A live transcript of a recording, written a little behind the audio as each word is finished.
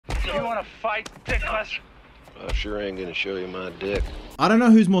You want to fight, dickless? I sure ain't gonna show you my dick. I don't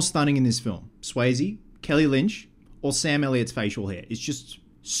know who's more stunning in this film, Swayze, Kelly Lynch, or Sam Elliott's facial hair. It's just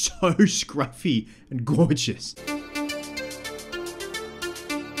so scruffy and gorgeous.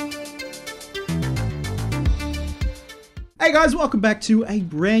 Hey guys, welcome back to a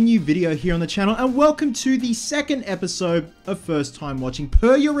brand new video here on the channel, and welcome to the second episode of First Time Watching,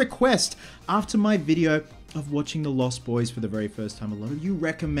 per your request. After my video of watching The Lost Boys for the very first time, a lot of you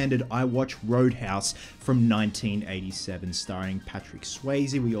recommended I watch Roadhouse from 1987, starring Patrick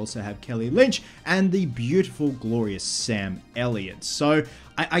Swayze. We also have Kelly Lynch and the beautiful, glorious Sam Elliott. So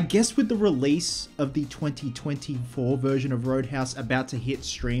I guess with the release of the 2024 version of Roadhouse about to hit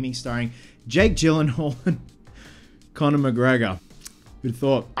streaming, starring Jake Gyllenhaal and Conor McGregor, who'd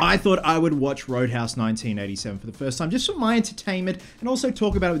thought? I thought I would watch Roadhouse 1987 for the first time, just for my entertainment, and also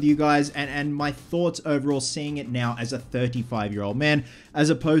talk about it with you guys, and my thoughts overall seeing it now as a 35-year-old man,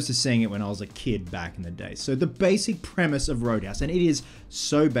 as opposed to seeing it when I was a kid back in the day. So the basic premise of Roadhouse, and it is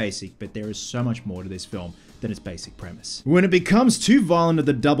so basic, but there is so much more to this film than its basic premise. When it becomes too violent at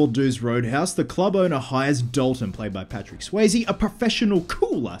the Double Deuce Roadhouse, the club owner hires Dalton, played by Patrick Swayze, a professional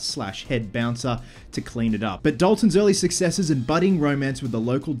cooler / head bouncer, to clean it up. But Dalton's early successes and budding romance with the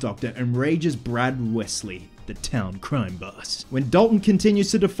local doctor enrages Brad Wesley, the town crime boss. When Dalton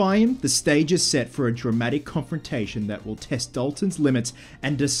continues to defy him, the stage is set for a dramatic confrontation that will test Dalton's limits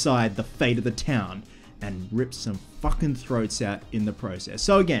and decide the fate of the town, and rip some fucking throats out in the process.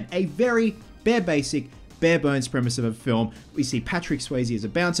 So again, a very bare bones premise of a film. We see Patrick Swayze as a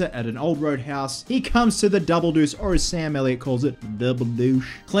bouncer at an old roadhouse. He comes to the Double Deuce, or as Sam Elliott calls it, Double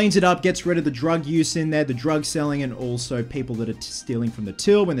Douche. Cleans it up, gets rid of the drug use in there, the drug selling, and also people that are stealing from the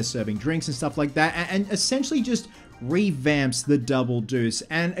till when they're serving drinks and stuff like that, and essentially just revamps the Double Deuce.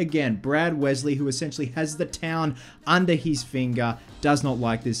 And again, Brad Wesley, who essentially has the town under his finger, does not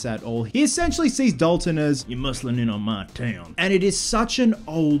like this at all. He essentially sees Dalton as, "You're muscling in on my town." And it is such an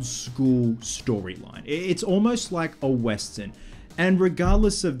old school storyline. It's almost like a Western. And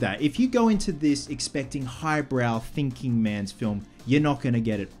regardless of that, if you go into this expecting highbrow thinking man's film, you're not going to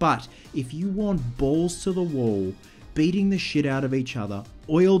get it. But if you want balls to the wall, beating the shit out of each other,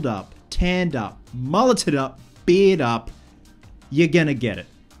 oiled up, tanned up, mulleted up, beard up, you're gonna get it.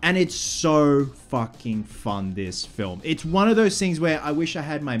 And it's so fucking fun, this film. It's one of those things where I wish I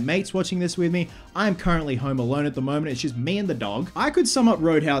had my mates watching this with me. I'm currently home alone at the moment. It's just me and the dog. I could sum up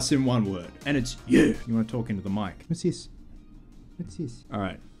Roadhouse in one word, and it's yeah. You want to talk into the mic? What's this? What's this? All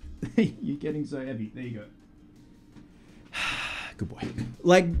right. You're getting so heavy. There you go. Good boy.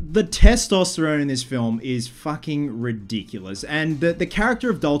 Like, the testosterone in this film is fucking ridiculous. And the character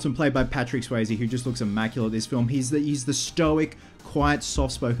of Dalton, played by Patrick Swayze, who just looks immaculate in this film, he's the stoic, quiet,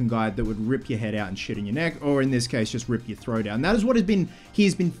 soft-spoken guy that would rip your head out and shit in your neck, or in this case, just rip your throat out. And that is what he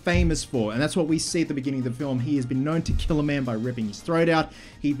has been famous for, and that's what we see at the beginning of the film. He has been known to kill a man by ripping his throat out.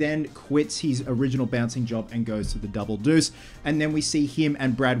 He then quits his original bouncing job and goes to the Double Deuce, and then we see him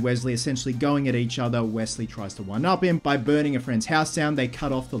and Brad Wesley essentially going at each other. Wesley tries to one-up him by burning a friend's house down. They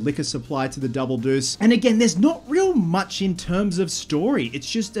cut off the liquor supply to the Double Deuce. And again, there's not real much in terms of story.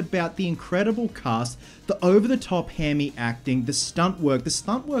 It's just about the incredible cast, the over-the-top hammy acting, the stunt work. The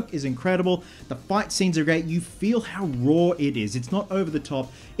stunt work is incredible. The fight scenes are great. You feel how raw it is. It's not over the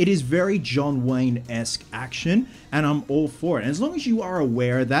top. It is very John Wayne-esque action, and I'm all for it. And as long as you are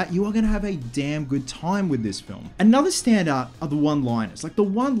aware of that, you are going to have a damn good time with this film. Another standout are the one-liners. Like, the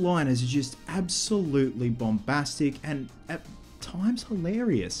one-liners are just absolutely bombastic and at times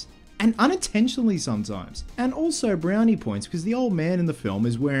hilarious. And unintentionally sometimes. And also brownie points, because the old man in the film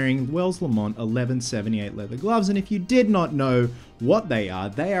is wearing Wells Lamont 1178 leather gloves, and if you did not know what they are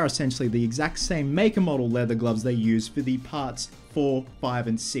essentially the exact same make and model leather gloves they use for the parts 4, 5,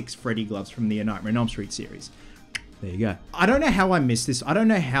 and 6 Freddy gloves from the Nightmare on Elm Street series. There you go. I don't know how I missed this. I don't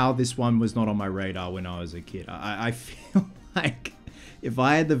know how this one was not on my radar when I was a kid. I feel like if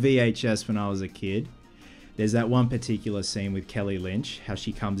I had the VHS when I was a kid, there's that one particular scene with Kelly Lynch, how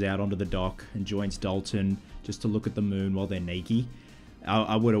she comes out onto the dock and joins Dalton just to look at the moon while they're naked.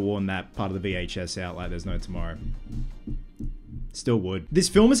 I would have worn that part of the VHS out like there's no tomorrow. Still would. This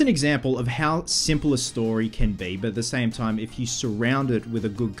film is an example of how simple a story can be, but at the same time, if you surround it with a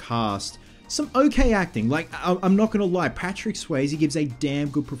good cast, some okay acting. Like, I'm not gonna lie, Patrick Swayze gives a damn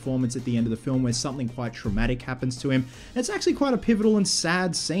good performance at the end of the film where something quite traumatic happens to him. And it's actually quite a pivotal and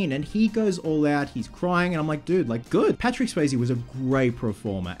sad scene, and he goes all out, he's crying, and I'm like, dude, like, good. Patrick Swayze was a great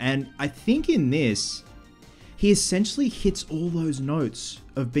performer, and I think in this, he essentially hits all those notes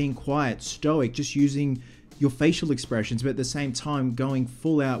of being quiet, stoic, just using your facial expressions, but at the same time going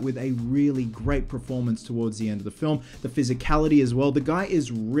full out with a really great performance towards the end of the film. The physicality as well. The guy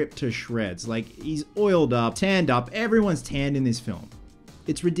is ripped to shreds. Like, he's oiled up, tanned up. Everyone's tanned in this film.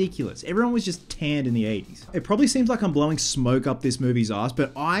 It's ridiculous. Everyone was just tanned in the 80s. It probably seems like I'm blowing smoke up this movie's ass,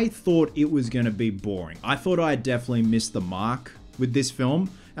 but I thought it was going to be boring. I thought I definitely missed the mark with this film,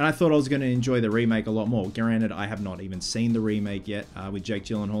 and I thought I was going to enjoy the remake a lot more. Granted, I have not even seen the remake yet with Jake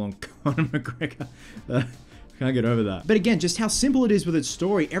Gyllenhaal and Conor McGregor. Can't get over that. But again, just how simple it is with its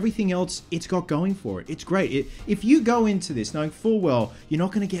story, everything else it's got going for it. It's great. If you go into this knowing full well you're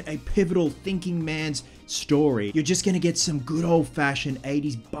not going to get a pivotal thinking man's story, you're just going to get some good old-fashioned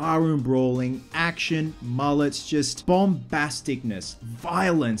 80s barroom brawling, action, mullets, just bombasticness,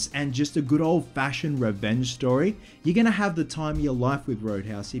 violence, and just a good old-fashioned revenge story, you're going to have the time of your life with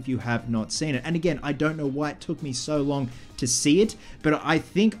Roadhouse if you have not seen it. And again, I don't know why it took me so long to see it, but I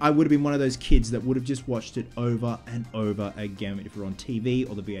think I would have been one of those kids that would have just watched it over and over again if it were on TV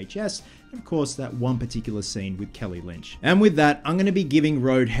or the VHS, and of course that one particular scene with Kelly Lynch. And with that, I'm going to be giving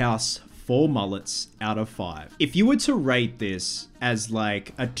Roadhouse 4 mullets out of 5. If you were to rate this as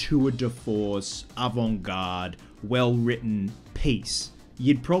like a tour de force, avant-garde, well-written piece,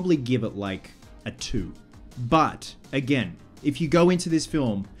 you'd probably give it like a 2. But again, if you go into this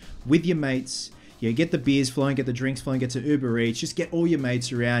film with your mates, you get the beers flowing, get the drinks flowing, get to Uber Eats, just get all your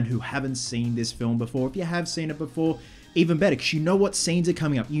mates around who haven't seen this film before. If you have seen it before, even better, because you know what scenes are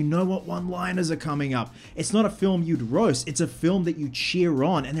coming up. You know what one-liners are coming up. It's not a film you'd roast. It's a film that you cheer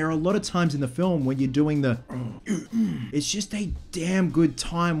on. And there are a lot of times in the film when you're doing the... It's just a damn good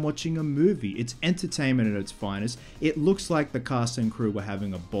time watching a movie. It's entertainment at its finest. It looks like the cast and crew were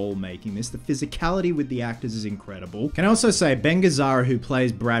having a ball making this. The physicality with the actors is incredible. Can I also say, Ben Gazzara, who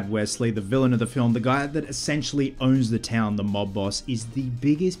plays Brad Wesley, the villain of the film, the guy that essentially owns the town, the mob boss, is the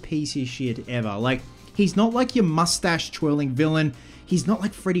biggest piece of shit ever. Like, he's not like your mustache twirling villain. He's not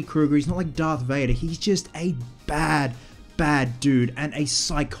like Freddy Krueger. He's not like Darth Vader. He's just a bad dude and a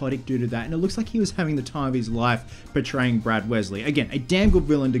psychotic dude at that. And it looks like he was having the time of his life portraying Brad Wesley. Again, a damn good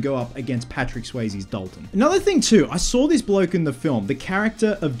villain to go up against Patrick Swayze's Dalton. Another thing too, I saw this bloke in the film, the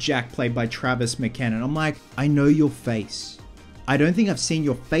character of Jack played by Travis McKenna. I'm like, I know your face. I don't think I've seen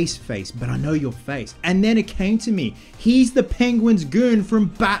your face, but I know your face. And then it came to me. He's the Penguin's goon from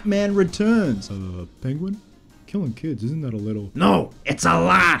Batman Returns. Penguin? Killing kids, isn't that a little... No, it's a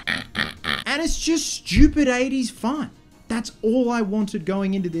lie. And it's just stupid 80s fun. That's all I wanted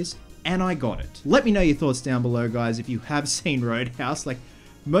going into this, and I got it. Let me know your thoughts down below, guys, if you have seen Roadhouse. Like,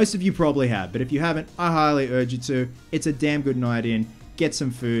 most of you probably have, but if you haven't, I highly urge you to. It's a damn good night in. Get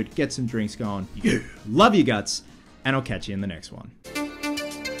some food, get some drinks going. Love you guts. And I'll catch you in the next one.